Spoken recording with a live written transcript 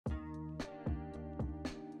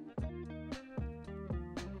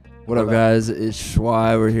What up, guys? It's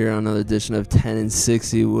SHWHY. We're here on another edition of 10 and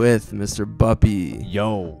 60 with Mr. Buppy.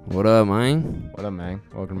 Yo. What up, man? What up, man?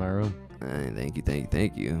 Welcome to my room. Hey,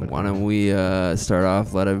 thank you. Why don't we start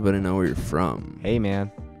off, let everybody know where you're from? Hey, man.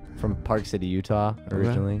 From Park City, Utah,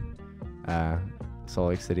 originally. Salt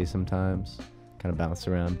Lake City sometimes. Kind of bounce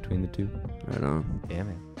around between the two. Right on. Yeah,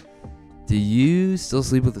 man. Do you still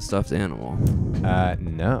sleep with a stuffed animal?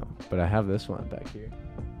 No, but I have this one back here.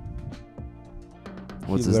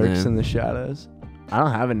 What's He his lurks name? in the shadows. I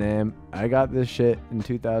don't have a name. I got this shit in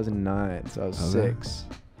 2009, so I was 6.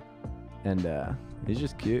 And he's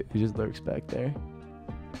just cute. He just lurks back there.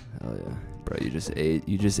 Hell yeah. Bro, you just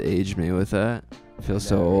aged me with that. I feel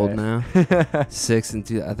so know, old right? now. 6 and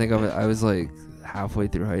 2. I think I was like halfway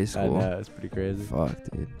through high I school. know, it's pretty crazy. Fuck,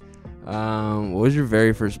 dude. What was your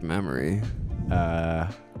very first memory?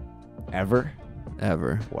 Ever?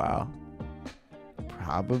 Ever. Wow.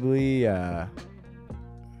 Probably,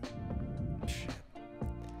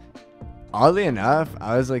 oddly enough,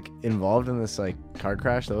 I was like involved in this like car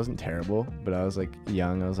crash that wasn't terrible, but I was like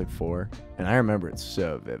young. I was like 4, and I remember it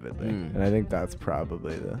so vividly. And I think that's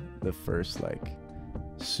probably the first like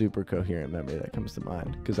super coherent memory that comes to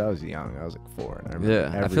mind, because I was young. I was like 4, and I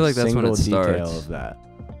remember I feel like that's when it detail starts. of that.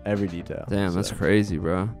 Every detail. Damn, that's crazy,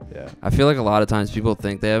 bro. Yeah. I feel like a lot of times people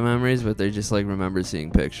think they have memories, but they just like remember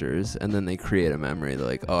seeing pictures, and then they create a memory. They're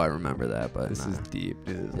like, oh, I remember that, but This nah. is deep,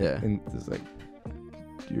 dude. Yeah. And it's like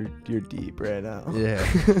you're deep right now. Yeah.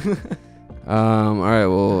 All right.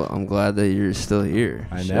 Well, I'm glad that you're still here.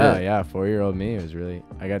 I Shit. know. Yeah. 4-year-old me was really.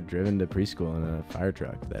 I got driven to preschool in a fire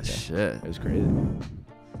truck that day. Shit. It was crazy.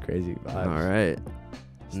 Crazy vibes. All right.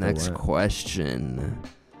 Still Next went. question.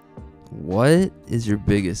 What is your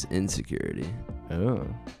biggest insecurity? Oh.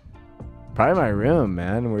 Probably my room,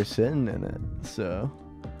 man. We're sitting in it. So.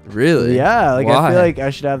 Really? Yeah. Like, Why? I feel like I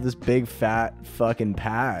should have this big fat fucking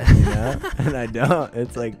pad, you know? And I don't.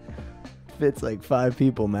 It's like. Fits like 5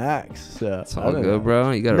 people max. So. It's I all don't good, know.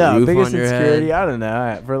 bro. You got a No, roof biggest on your insecurity, head. I don't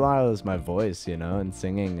know. For a lot of it was my voice, you know, and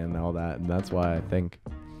singing and all that. And that's why I think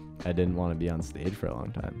I didn't want to be on stage for a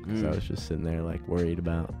long time, because I was just sitting there like worried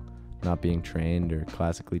about not being trained or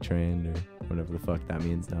classically trained or whatever the fuck that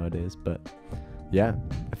means nowadays. But yeah,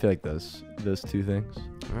 I feel like those 2 things.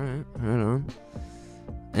 All right. Right on.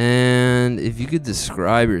 And if you could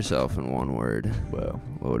describe yourself in one word, Whoa.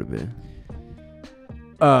 what would it be?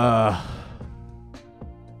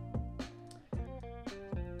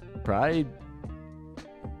 Probably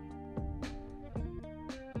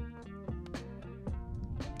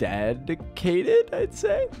dedicated, I'd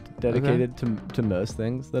say. Dedicated to most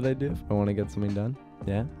things that I do if I want to get something done.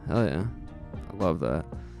 Yeah. Hell yeah. I love that.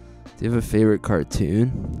 Do you have a favorite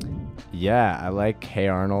cartoon? Yeah, I like Hey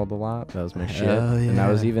Arnold a lot. That was my shit. Hell And that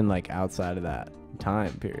was yeah. even like outside of that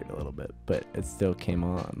time period a little bit, but it still came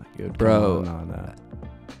on. It would Bro. come on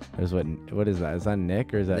there's what is that? Is that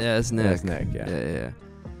Nick or is that? Yeah, it's Nick. That's Nick, yeah. Yeah.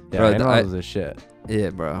 Yeah, Bro, Hey Arnold was a shit.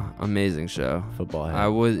 Yeah, bro. Amazing show. Football head.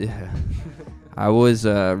 I was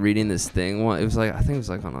reading this thing. It was like, I think it was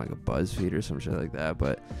like on like a BuzzFeed or some shit like that.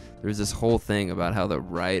 But there was this whole thing about how the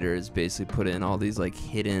writers basically put in all these like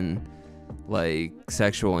hidden like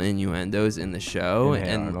sexual innuendos in the show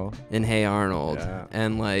in Hey Arnold. Yeah.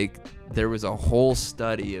 And like there was a whole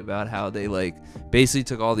study about how they like basically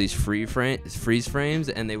took all these freeze frames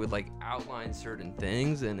and they would like outline certain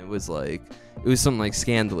things, and it was something like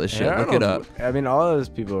scandalous shit. Look it up. I mean, all those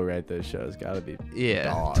people who write those shows gotta be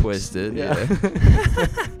dogs. Twisted. Yeah.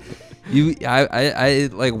 I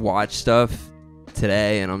like watch stuff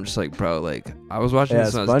today, and I'm just like, bro, like I was watching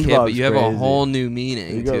this when I was a kid, but you have a whole new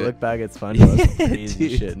meaning. You go to look it. back at SpongeBob, some crazy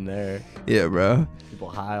Dude. shit in there. Yeah, bro. People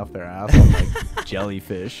high off their ass on like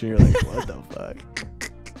jellyfish. And you're like, what the fuck?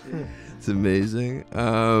 It's amazing.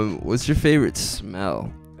 What's your favorite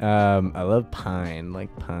smell? I love pine,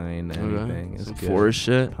 like pine, anything. Is Some good. forest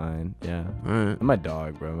shit. Pine, yeah. All right. And my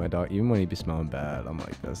dog, bro. My dog, even when he be smelling bad, I'm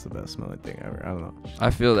like, that's the best smelling thing ever. I don't know. I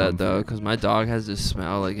feel that though, Comfort. because my dog has this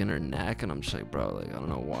smell like in her neck, and I'm just like, bro, like I don't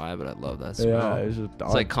know why, but I love that smell. Yeah, it's just dog.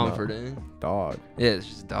 It's like smell. comforting. Dog. Yeah, it's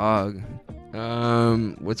just dog.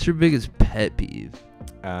 What's your biggest pet peeve?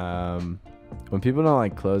 When people don't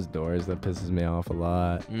like close doors, that pisses me off a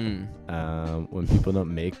lot. When people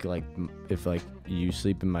don't make like, if like you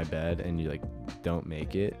sleep in my bed and you like don't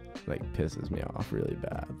make it, like pisses me off really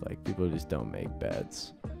bad. Like people just don't make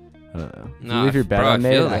beds. I don't know. If Nah, you leave your bed bro, I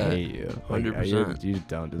unmade, feel I that. hate you. 100%. You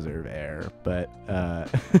don't deserve air. But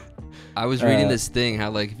I was reading this thing how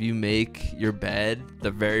like if you make your bed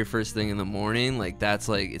the very first thing in the morning, like that's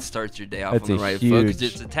like it starts your day off That's on the a right foot because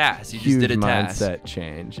huge- it's a task. You just huge did a task. mindset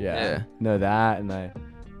change. Yeah. Yeah. No, that and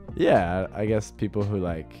I guess people who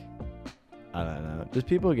like I don't know. Just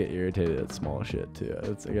people get irritated at small shit too.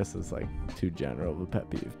 I guess it's like too general of a pet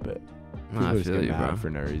peeve, but people I just feel get you, mad bro. for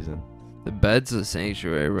no reason. The bed's a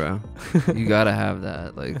sanctuary, bro. You gotta have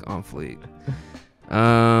that, like, on fleek.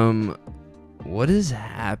 What does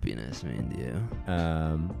happiness mean to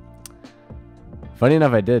you? Funny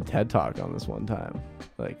enough, I did a TED talk on this one time,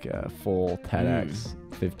 like a full TEDx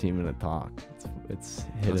 15-minute talk. It's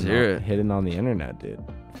hidden on the internet, dude.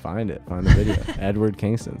 Find the video. Edward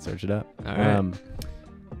Kingston, search it up. All right.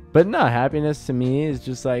 But no, happiness to me is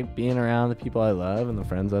just like being around the people I love and the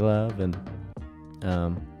friends I love, and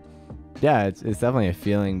yeah, it's definitely a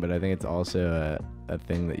feeling, but I think it's also a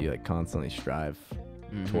thing that you like constantly strive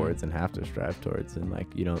towards and have to strive towards, and like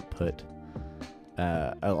you don't put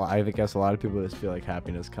I guess a lot of people just feel like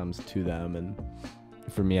happiness comes to them, and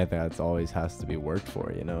for me I think it's always has to be worked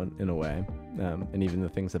for, you know, in a way. And even the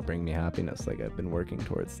things that bring me happiness, like I've been working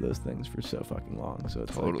towards those things for so fucking long, so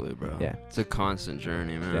it's totally, like, bro. Yeah, it's a constant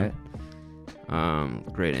journey, man.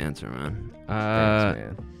 Yeah. Great answer, man. Thanks,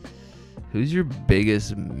 man. Who's your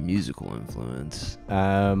biggest musical influence?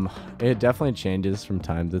 It definitely changes from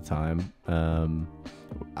time to time.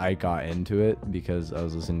 I got into it because I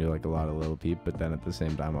was listening to like a lot of Lil Peep, but then at the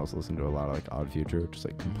same time I was listening to a lot of like Odd Future, which is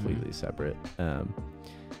like completely separate.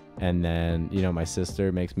 And then, you know, my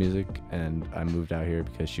sister makes music, and I moved out here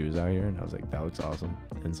because she was out here, and I was like, that looks awesome,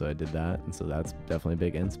 and so I did that, and so that's definitely a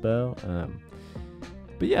big inspo.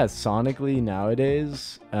 But yeah, sonically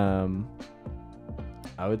nowadays, I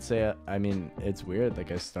would say, I mean, it's weird.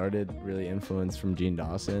 Like I started really influenced from Gene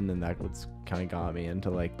Dawson, and that what's kind of got me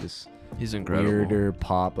into like this He's incredible. weirder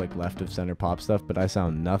pop, like left of center pop stuff, but I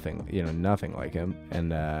sound nothing like him.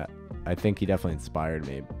 And I think he definitely inspired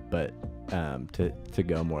me, but to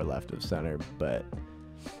go more left of center. But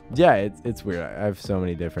yeah, it's weird. I have so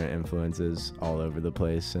many different influences all over the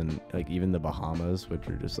place, and like even the Bahamas, which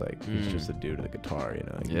are just like he's just a dude with a guitar, you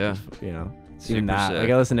know. Like Yeah. just, you know. Super Even that, sick. like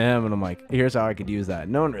I listen to him and I'm like, here's how I could use that.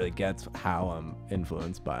 No one really gets how I'm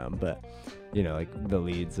influenced by him, but you know, like the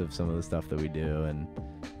leads of some of the stuff that we do, and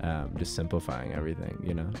just simplifying everything,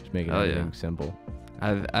 you know, just making everything simple.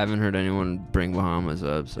 I haven't heard anyone bring Bahamas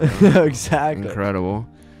up, so Exactly. incredible.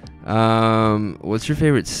 What's your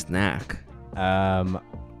favorite snack?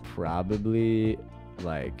 Probably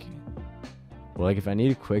like, well, like if I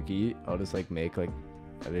need a quick eat, I'll just like make like,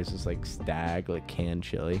 there's this like Stag like canned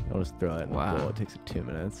chili. I'll just throw that in a bowl. It takes like 2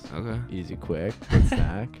 minutes. Okay. Easy, quick, good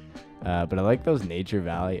snack. But I like those Nature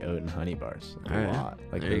Valley oat and honey bars a lot.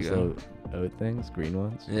 Like there those little oat things, green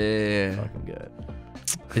ones. Yeah. Fucking good.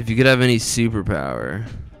 If you could have any superpower,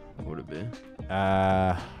 what would it be?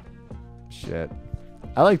 Shit.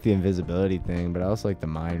 I like the invisibility thing, but I also like the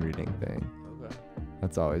mind reading thing. Okay.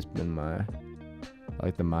 That's always been I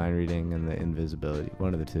like the mind reading and the invisibility.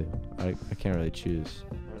 One of the two. I can't really choose.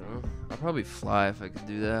 I don't know. I'd probably fly if I could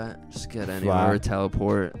do that. Just get Fly. anywhere,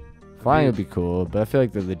 teleport. Flying would be cool, but I feel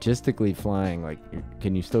like the logistically flying, like,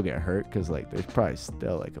 can you still get hurt? Because like, there's probably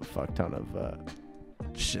still like a fuck ton of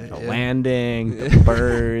Shit. the yeah. landing, the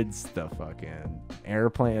birds, the fucking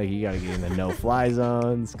airplane. Like, you gotta get in the no-fly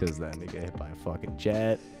zones, because then you get hit by a fucking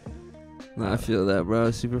jet. No, I feel that, bro.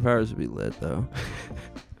 Superpowers would be lit though.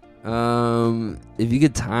 If you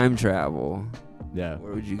could time travel, Yeah,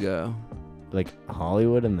 where would you go? like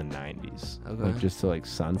Hollywood in the 90s. Okay. Like just to like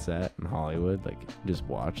sunset in Hollywood, like just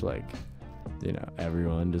watch like, you know,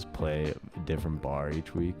 everyone just play a different bar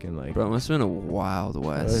each week, and like, Bro, it must have been a wild that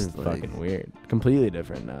west. was fucking weird. Completely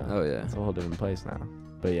different now. Oh yeah, It's a whole different place now.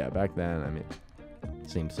 But yeah, back then, I mean, it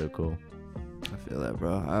seemed so cool. I feel that,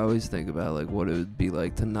 bro. I always think about like what it would be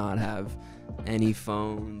like to not have any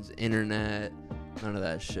phones, internet, none of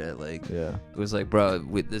that shit. Like, Yeah. it was like, bro,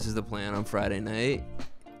 this is the plan on Friday night.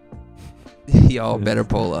 Y'all better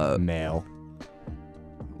pull up. Mail.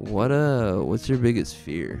 What's your biggest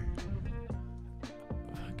fear?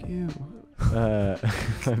 Fuck you.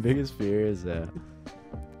 My biggest fear is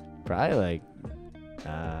probably like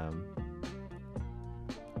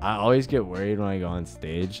I always get worried when I go on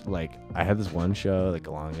stage. Like, I had this one show like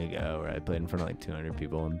long ago where I played in front of like 200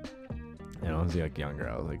 people, and I was like younger.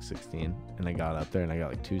 I was like 16, and I got up there and I got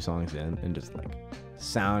like 2 songs in, and just like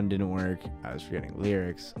sound didn't work. I was forgetting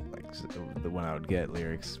lyrics. Like, when I would get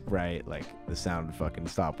lyrics right, like the sound would fucking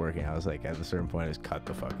stop working. I was like, at a certain point, I just cut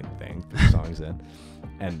the fucking thing, put the songs in,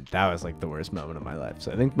 and that was like the worst moment of my life.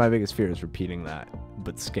 So I think my biggest fear is repeating that,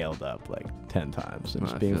 but scaled up like 10 times, and I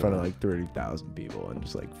just being in feel front of that. like 30,000 people and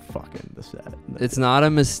just like fucking the set. It's not a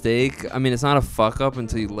mistake. I mean, it's not a fuck up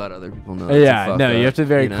until you let other people know. it's a Yeah, fuck no, up, you have to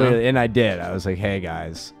very know? clearly, and I did. I was like, hey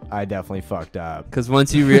guys, I definitely fucked up. Because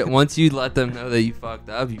once you let them know that you fucked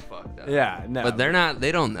up, you fucked up. Yeah, no. But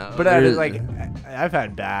they don't know. But I They're- did, like, I've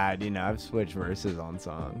had bad, I've switched verses on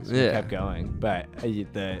songs. We kept going, but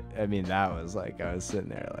that was like I was sitting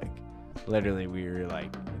there like, literally we were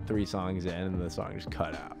like 3 songs in and the song just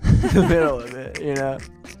cut out in the middle of it.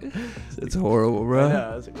 It's horrible, bro. I know.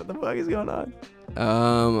 I was like, what the fuck is going on?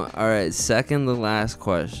 All right, second to last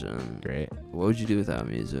question. Great. What would you do without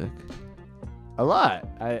music? A lot.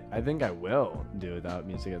 I think I will do without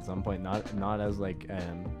music at some point. Not as like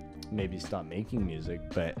maybe stop making music,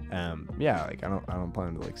 but yeah, like I don't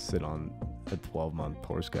plan to like sit on a 12-month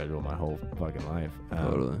tour schedule my whole fucking life.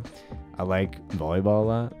 Totally. I like volleyball a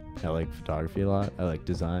lot. I like photography a lot. I like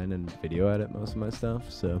design and video edit most of my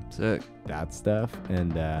stuff. So Sick. That stuff.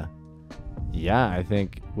 And yeah, I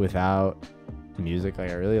think without music, like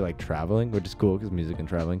I really like traveling, which is cool because music and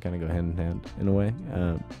traveling kind of go hand in hand in a way.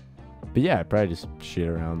 But yeah, I'd probably just shit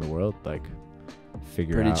around the world, like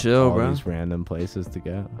figure Pretty out chill, all bro. these random places to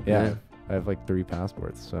go. Yeah. I have like 3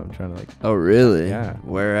 passports, so I'm trying to like. Oh, really? Yeah.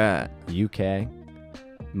 Where at? UK,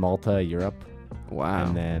 Malta, Europe, Wow.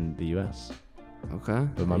 and then the US. Okay.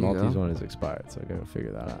 But my there you Maltese go. one is expired, so I gotta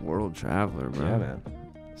figure that out. World traveler, bro. Yeah, man.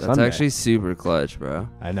 That's Someday. actually super clutch, bro.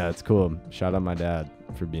 I know, it's cool. Shout out my dad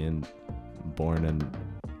for being born in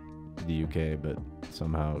the UK, but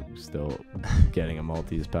somehow still getting a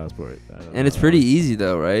Maltese passport. And it's pretty easy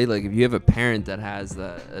though, right? Like if you have a parent that has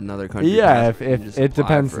another country. Yeah, passport, you can if just it apply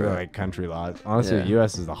depends for on it. like country laws. Honestly, Yeah. the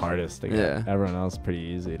US is the hardest to get. Yeah. Everyone else pretty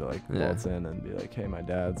easy to like Yeah. waltz in and be like, hey, my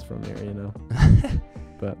dad's from here,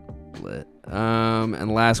 But Lit.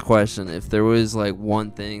 And last question: if there was like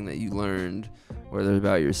one thing that you learned, whether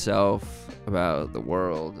about yourself, about the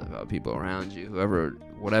world, about people around you,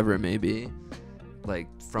 whatever it may be, like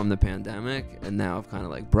from the pandemic, and now I've kind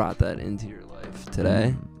of like brought that into your life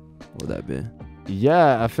today, what would that be?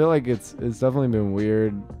 yeah, I feel like it's definitely been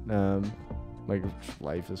weird. Like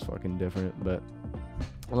life is fucking different, but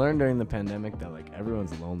I learned during the pandemic that like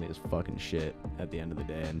everyone's lonely as fucking shit at the end of the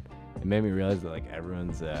day, and it made me realize that like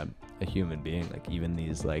everyone's a human being. Like even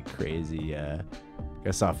these like crazy I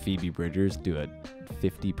saw Phoebe Bridgers do a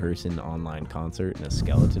 50-person online concert in a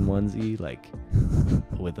skeleton onesie, like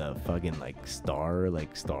with a fucking like Star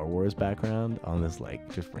Wars background on this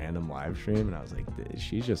like just random live stream, and I was like,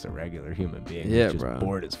 she's just a regular human being. Yeah, who's just bro.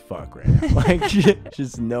 bored as fuck right now. Like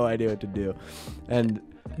just no idea what to do. And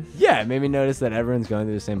yeah, it made me notice that everyone's going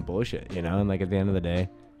through the same bullshit, and like at the end of the day,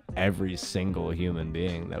 every single human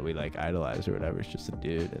being that we like idolize or whatever is just a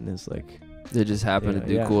dude, and it's like They just happen to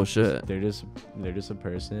do cool shit. they're just a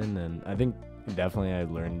person. And I think definitely I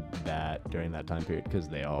learned that during that time period because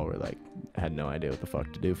they all were like had no idea what the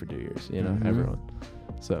fuck to do for 2 years, Mhm. everyone.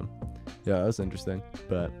 So yeah, that was interesting,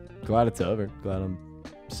 but glad it's over. Glad I'm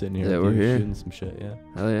sitting here Yeah, with we're you here. shooting some shit. Yeah.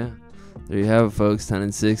 Hell yeah. There you have it, folks. 10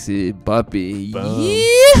 and 60. Buppy. Boom.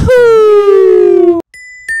 Yee-hoo!